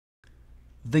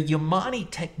The Yamane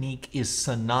technique is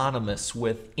synonymous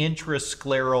with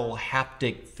intrascleral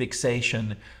haptic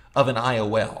fixation of an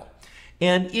IOL.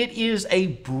 And it is a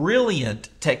brilliant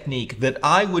technique that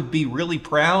I would be really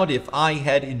proud if I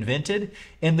had invented.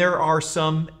 And there are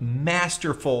some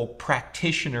masterful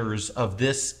practitioners of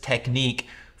this technique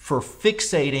for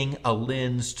fixating a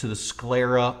lens to the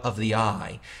sclera of the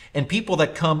eye. And people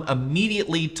that come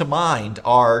immediately to mind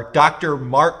are Dr.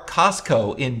 Mark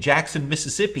Costco in Jackson,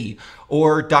 Mississippi,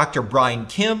 or Dr. Brian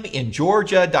Kim in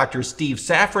Georgia, Dr. Steve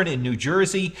Safran in New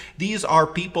Jersey. These are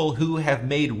people who have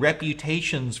made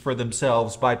reputations for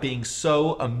themselves by being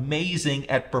so amazing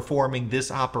at performing this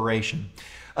operation.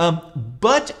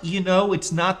 But, you know,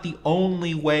 it's not the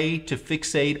only way to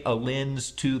fixate a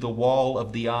lens to the wall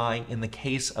of the eye in the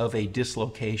case of a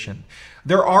dislocation.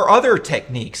 There are other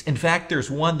techniques. In fact, there's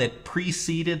one that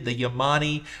preceded the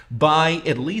Yamane by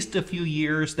at least a few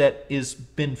years that has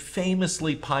been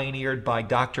famously pioneered by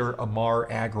Dr. Amar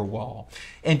Agrawal.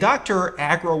 And Dr.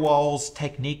 Agrawal's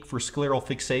technique for scleral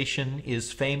fixation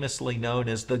is famously known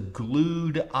as the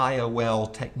GLUED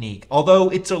IOL technique, although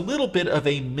it's a little bit of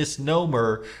a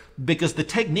misnomer because the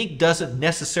technique doesn't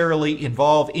necessarily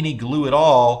involve any glue at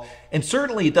all, and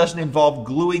certainly it doesn't involve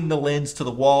gluing the lens to the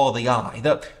wall of the eye.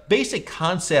 The basic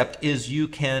concept is you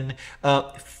can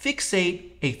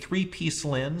fixate a three-piece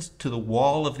lens to the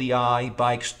wall of the eye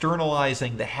by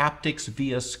externalizing the haptics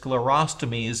via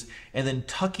sclerostomies and then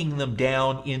tucking them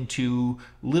down into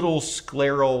little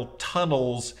scleral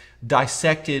tunnels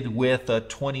dissected with a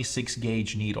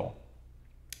 26-gauge needle.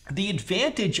 The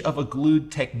advantage of a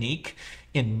glued technique,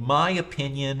 in my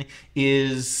opinion,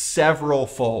 is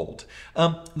several-fold.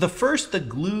 The first, the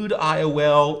glued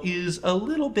IOL, is a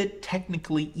little bit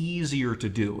technically easier to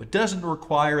do. It doesn't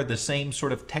require the same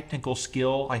sort of technical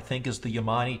skill, I think, as the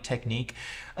Yamane technique.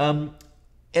 And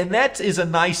that is a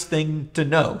nice thing to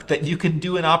note, that you can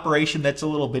do an operation that's a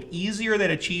little bit easier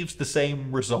that achieves the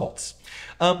same results.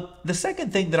 The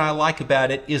second thing that I like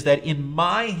about it is that in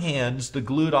my hands, the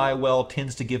glued IOL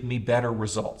tends to give me better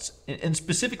results. And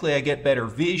specifically, I get better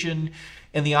vision,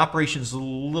 and the operation is a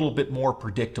little bit more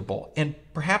predictable. And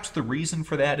perhaps the reason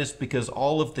for that is because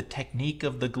all of the technique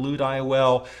of the glued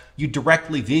IOL, you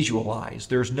directly visualize.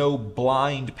 There's no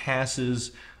blind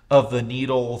passes of the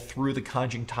needle through the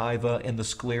conjunctiva and the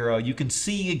sclera. You can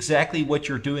see exactly what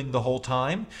you're doing the whole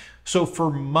time. So for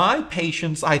my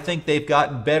patients, I think they've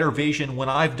gotten better vision when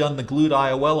I've done the glued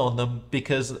IOL on them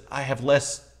because I have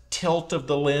less tilt of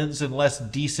the lens and less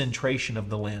decentration of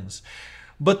the lens.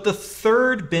 But the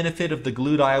third benefit of the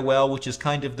glued IOL, which is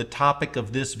kind of the topic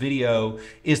of this video,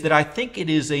 is that I think it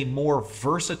is a more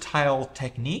versatile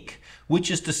technique, which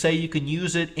is to say you can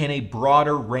use it in a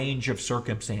broader range of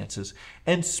circumstances.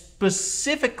 And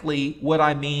specifically, what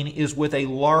I mean is with a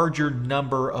larger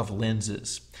number of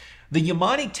lenses. The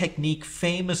Yamane technique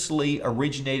famously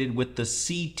originated with the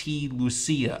CT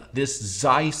Lucia, this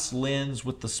Zeiss lens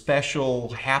with the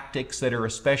special haptics that are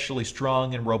especially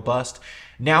strong and robust.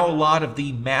 Now a lot of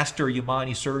the master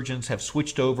Yamane surgeons have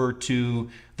switched over to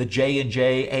the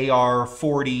J&J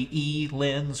AR40E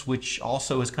lens, which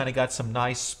also has kind of got some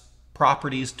nice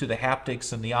properties to the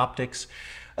haptics and the optics.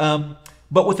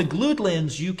 But with a glued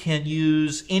lens, you can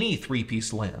use any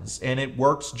three-piece lens, and it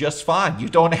works just fine. You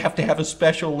don't have to have a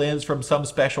special lens from some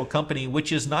special company,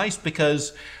 which is nice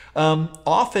because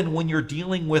often when you're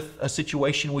dealing with a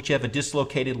situation which you have a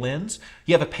dislocated lens,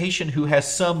 you have a patient who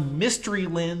has some mystery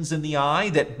lens in the eye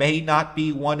that may not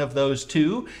be one of those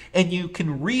two, and you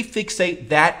can refixate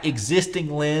that existing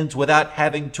lens without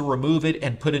having to remove it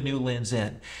and put a new lens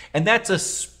in. And that's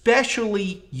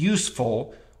especially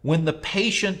useful when the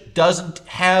patient doesn't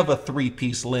have a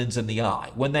three-piece lens in the eye,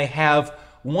 when they have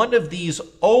one of these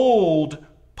old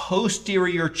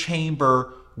posterior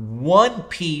chamber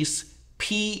one-piece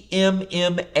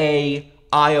PMMA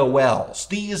IOLs,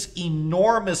 these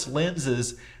enormous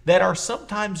lenses that are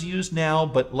sometimes used now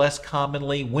but less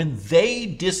commonly. When they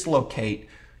dislocate,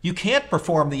 you can't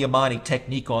perform the Yamane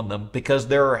technique on them because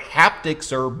their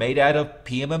haptics are made out of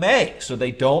PMMA, so they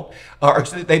don't, or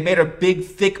they made a big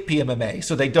thick PMMA,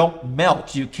 so they don't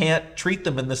melt. You can't treat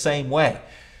them in the same way.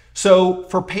 So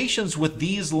for patients with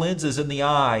these lenses in the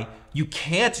eye, you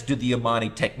can't do the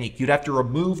Yamane technique. You'd have to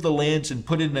remove the lens and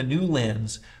put in a new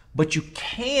lens, but you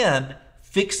can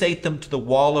fixate them to the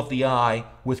wall of the eye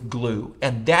with glue.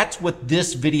 And that's what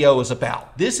this video is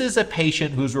about. This is a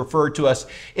patient who's referred to us.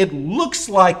 It looks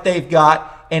like they've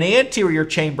got an anterior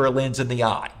chamber lens in the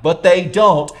eye, but they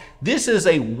don't. This is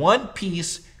a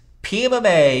one-piece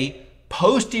PMMA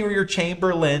posterior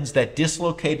chamber lens that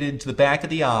dislocated into the back of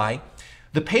the eye.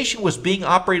 The patient was being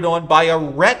operated on by a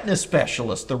retina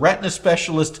specialist. The retina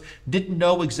specialist didn't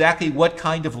know exactly what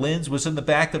kind of lens was in the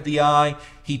back of the eye.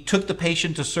 He took the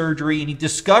patient to surgery and he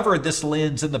discovered this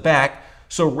lens in the back.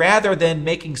 So rather than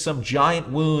making some giant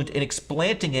wound and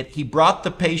explanting it, he brought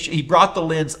the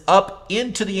lens up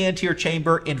into the anterior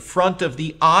chamber in front of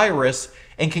the iris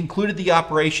and concluded the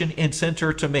operation and sent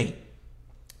her to me.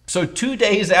 So 2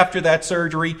 days after that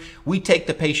surgery, we take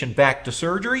the patient back to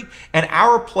surgery, and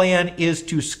our plan is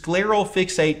to scleral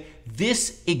fixate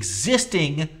this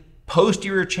existing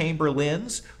posterior chamber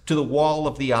lens to the wall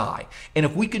of the eye. And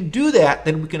if we can do that,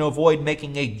 then we can avoid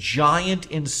making a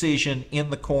giant incision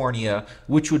in the cornea,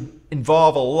 which would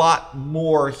involve a lot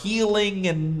more healing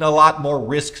and a lot more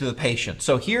risk to the patient.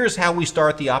 So here's how we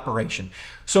start the operation.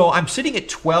 So I'm sitting at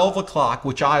 12 o'clock,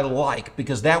 which I like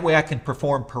because that way I can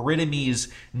perform peritomies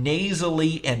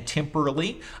nasally and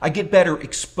temporally. I get better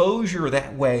exposure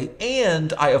that way,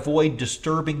 and I avoid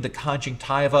disturbing the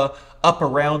conjunctiva up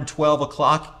around 12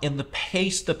 o'clock in the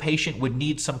case the patient would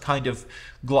need some kind of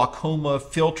glaucoma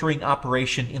filtering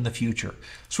operation in the future.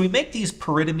 So we make these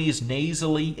peritomies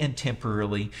nasally and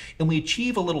temporally, and we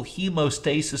achieve a little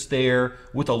hemostasis there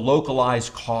with a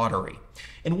localized cautery.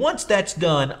 And once that's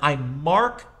done, I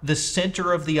mark the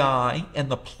center of the eye and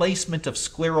the placement of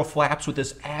scleral flaps with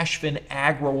this Ashvin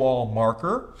Agrawal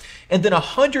marker. And then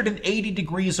 180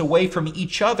 degrees away from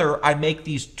each other, I make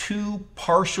these two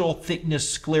partial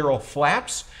thickness scleral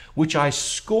flaps, which I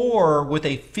score with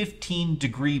a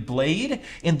 15-degree blade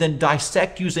and then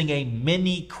dissect using a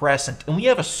mini crescent. And when you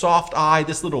have a soft eye,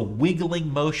 this little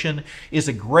wiggling motion is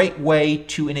a great way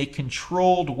to, in a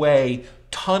controlled way,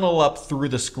 tunnel up through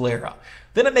the sclera.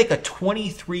 Then I make a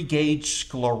 23-gauge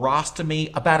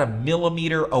sclerostomy about 1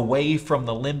 millimeter away from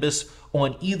the limbus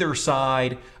on either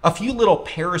side, a few little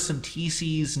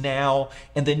paracenteses now,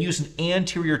 and then use an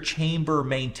anterior chamber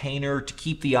maintainer to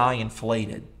keep the eye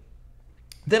inflated.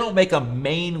 Then I'll make a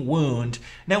main wound.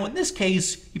 Now in this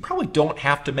case, you probably don't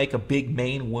have to make a big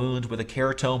main wound with a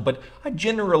keratome, but I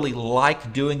generally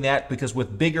like doing that because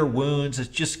with bigger wounds, it's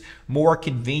just more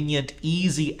convenient,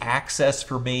 easy access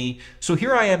for me. So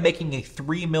here I am making a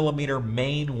 3 millimeter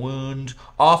main wound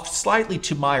off slightly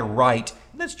to my right.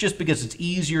 And that's just because it's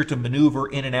easier to maneuver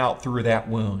in and out through that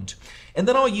wound. And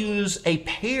then I'll use a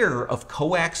pair of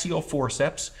coaxial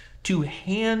forceps to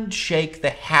handshake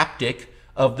the haptic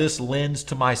of this lens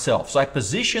to myself. So I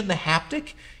position the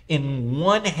haptic in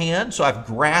one hand, so I've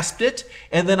grasped it,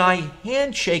 and then I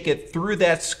handshake it through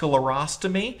that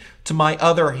sclerostomy to my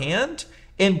other hand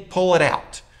and pull it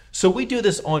out. So we do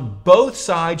this on both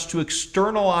sides to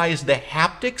externalize the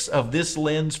haptics of this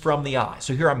lens from the eye.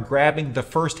 So here I'm grabbing the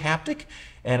first haptic,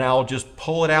 and I'll just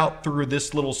pull it out through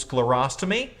this little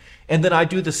sclerostomy. And then I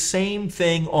do the same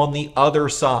thing on the other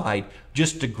side,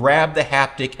 just to grab the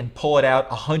haptic and pull it out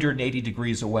 180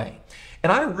 degrees away.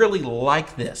 And I really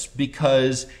like this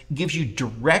because it gives you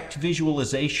direct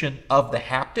visualization of the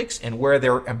haptics and where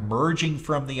they're emerging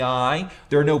from the eye.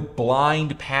 There are no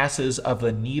blind passes of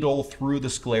the needle through the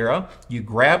sclera. You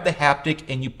grab the haptic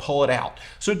and you pull it out.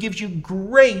 So it gives you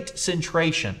great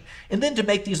centration. And then to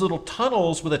make these little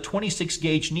tunnels with a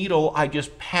 26-gauge needle, I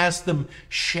just pass them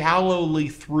shallowly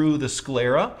through the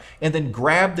sclera and then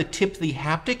grab the tip of the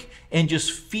haptic and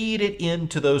just feed it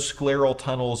into those scleral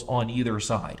tunnels on either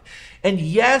side. And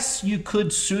yes, you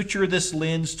could suture this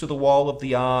lens to the wall of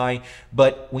the eye,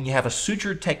 but when you have a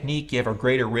sutured technique, you have a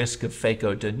greater risk of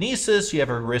phacodenesis, you have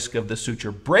a risk of the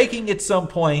suture breaking at some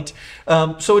point,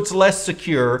 so it's less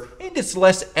secure and it's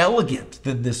less elegant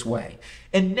than this way.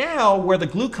 And now where the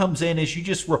glue comes in is you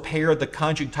just repair the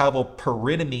conjunctival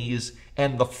peritomies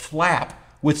and the flap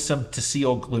with some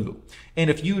to-seal glue. And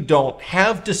if you don't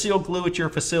have to-seal glue at your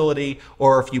facility,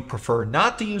 or if you prefer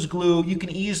not to use glue, you can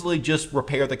easily just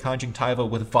repair the conjunctiva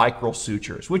with vicryl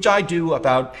sutures, which I do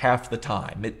about half the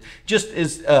time. It just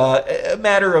is a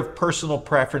matter of personal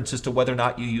preference as to whether or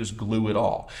not you use glue at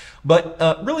all. But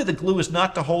really the glue is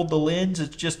not to hold the lens,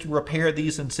 it's just to repair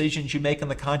these incisions you make in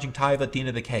the conjunctiva at the end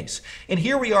of the case. And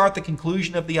here we are at the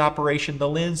conclusion of the operation. The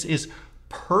lens is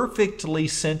perfectly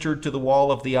centered to the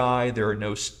wall of the eye. There are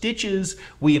no stitches.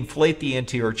 We inflate the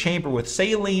anterior chamber with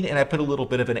saline, and I put a little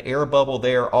bit of an air bubble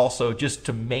there also just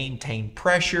to maintain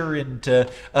pressure and to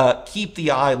keep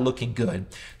the eye looking good.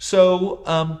 So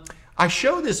I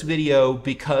show this video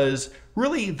because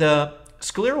really the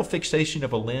scleral fixation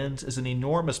of a lens is an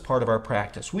enormous part of our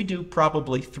practice. We do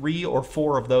probably 3 or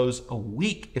 4 of those a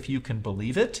week, if you can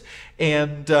believe it.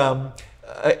 And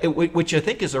which I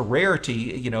think is a rarity.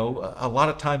 You know, a lot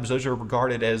of times those are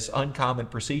regarded as uncommon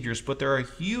procedures, but they're a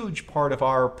huge part of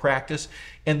our practice.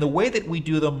 And the way that we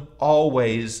do them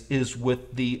always is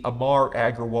with the Amar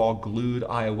Agrawal glued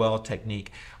IOL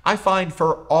technique. I find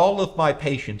for all of my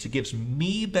patients, it gives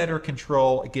me better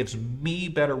control, it gives me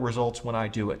better results when I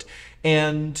do it.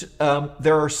 And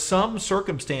there are some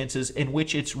circumstances in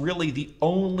which it's really the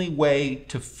only way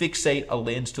to fixate a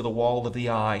lens to the wall of the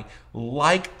eye,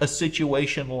 like a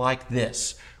situation like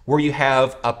this, where you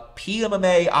have a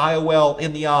PMMA IOL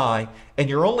in the eye, and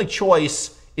your only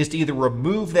choice is to either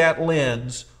remove that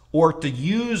lens or to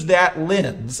use that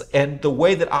lens. And the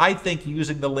way that I think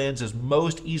using the lens is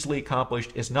most easily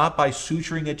accomplished is not by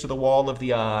suturing it to the wall of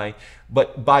the eye,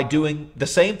 but by doing the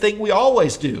same thing we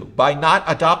always do, by not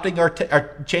adopting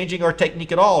changing our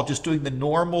technique at all, just doing the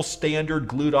normal standard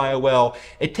glued IOL.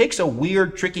 It takes a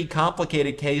weird, tricky,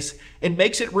 complicated case and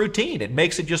makes it routine. It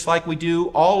makes it just like we do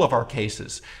all of our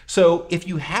cases. So if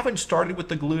you haven't started with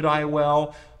the glued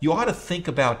IOL, you ought to think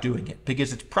about doing it,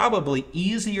 because it's probably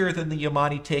easier than the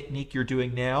Yamane technique you're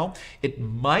doing now. It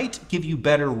might give you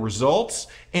better results,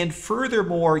 and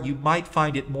furthermore, you might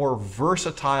find it more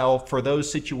versatile for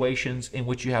those situations in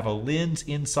which you have a lens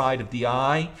inside of the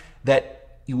eye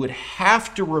that you would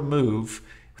have to remove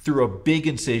through a big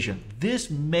incision. This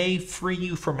may free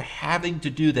you from having to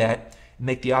do that and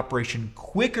make the operation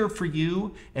quicker for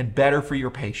you and better for your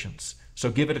patients.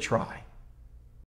 So give it a try.